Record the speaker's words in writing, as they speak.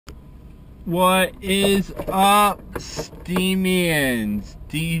What is up, Steemians,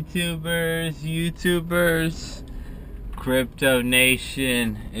 Dtubers, YouTubers, Crypto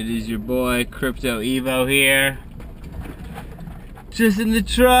Nation? It is your boy Crypto Evo here. Just in the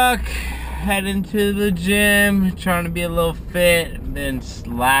truck, heading to the gym, trying to be a little fit. Been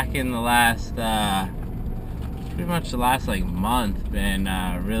slacking the last, pretty much the last like month. Been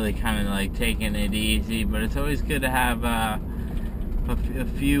really kind of like taking it easy, but it's always good to have a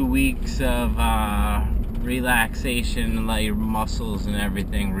few weeks of relaxation and let your muscles and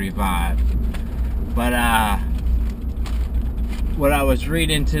everything revive. But what I was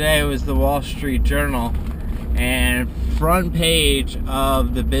reading today was the Wall Street Journal, and front page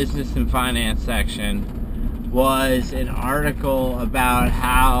of the business and finance section was an article about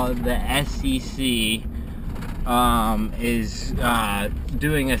how the SEC is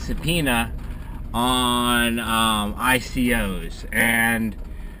doing a subpoena on ICOs, and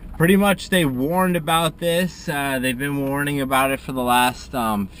pretty much they warned about this. They've been warning about it for the last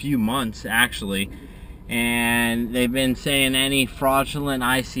few months actually, and they've been saying any fraudulent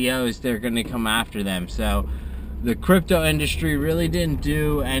ICOs, they're going to come after them. So the crypto industry really didn't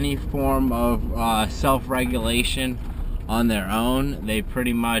do any form of self-regulation on their own. They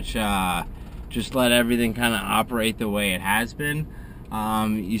pretty much just let everything kind of operate the way it has been.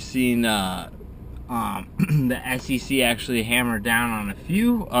 You've seen the SEC actually hammered down on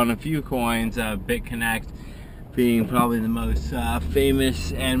a few coins, BitConnect being probably the most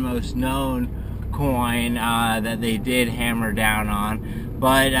famous and most known coin that they did hammer down on.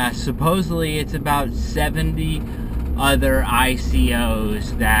 But supposedly it's about 70 other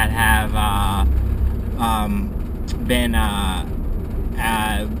ICOs that have been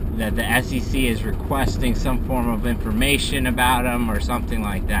that the SEC is requesting some form of information about them or something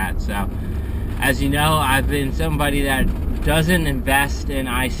like that. So as you know, I've been somebody that doesn't invest in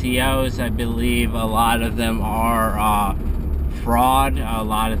ICOs. I believe a lot of them are fraud, a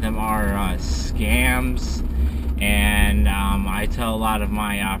lot of them are scams, and I tell a lot of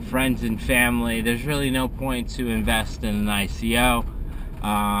my friends and family there's really no point to invest in an ICO,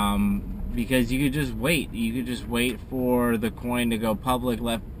 because you could just wait. You could just wait for the coin to go public,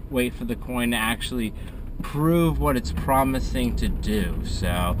 wait for the coin to actually prove what it's promising to do.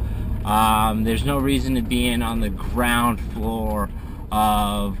 So there's no reason to be in on the ground floor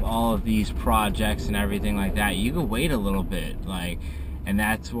of all of these projects and everything like that. You could wait a little bit, and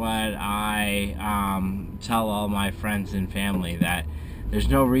that's what I tell all my friends and family, that there's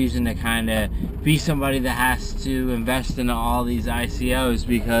no reason to kind of be somebody that has to invest in all these ICOs,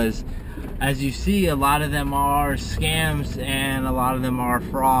 because as you see, a lot of them are scams and a lot of them are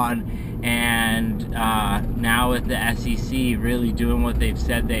fraud. And now with the SEC really doing what they've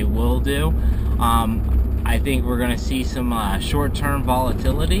said they will do, I think we're going to see some short-term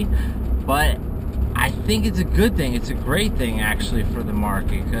volatility, but I think it's a good thing. It's a great thing actually for the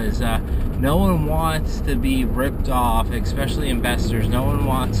market, because no one wants to be ripped off, especially investors. No one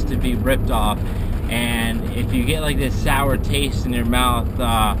wants to be ripped off, and if you get like this sour taste in your mouth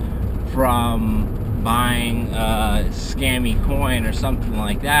from buying a scammy coin or something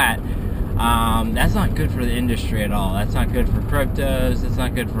like that, that's not good for the industry at all. That's not good for cryptos. That's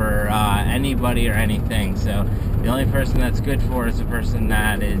not good for anybody or anything. So the only person that's good for is the person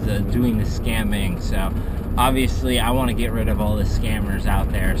that is doing the scamming. So obviously I want to get rid of all the scammers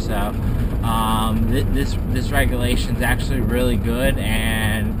out there. So this regulation is actually really good,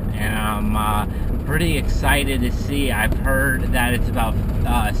 and I'm pretty excited to see. I've heard that it's about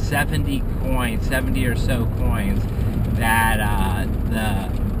 70 or so coins that the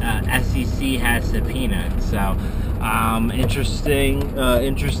SEC has subpoenaed. So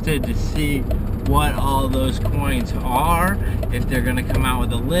interested to see what all those coins are, if they're going to come out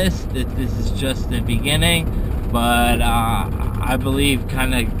with a list. If this is just the beginning, but I believe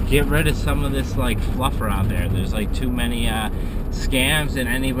kind of get rid of some of this like fluffer out there. There's like too many scams, and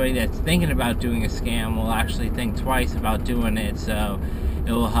anybody that's thinking about doing a scam will actually think twice about doing it. So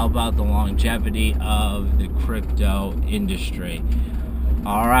it will help out the longevity of the crypto industry.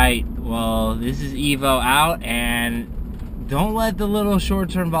 Alright, well, this is Evo out, and don't let the little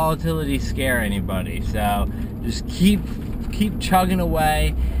short-term volatility scare anybody. So just keep chugging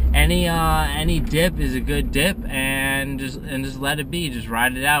away. Any dip is a good dip, and just let it be. Just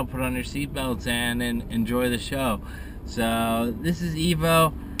ride it out, put on your seatbelts, and enjoy the show. So this is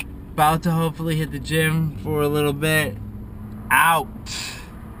Evo, about to hopefully hit the gym for a little bit. Out.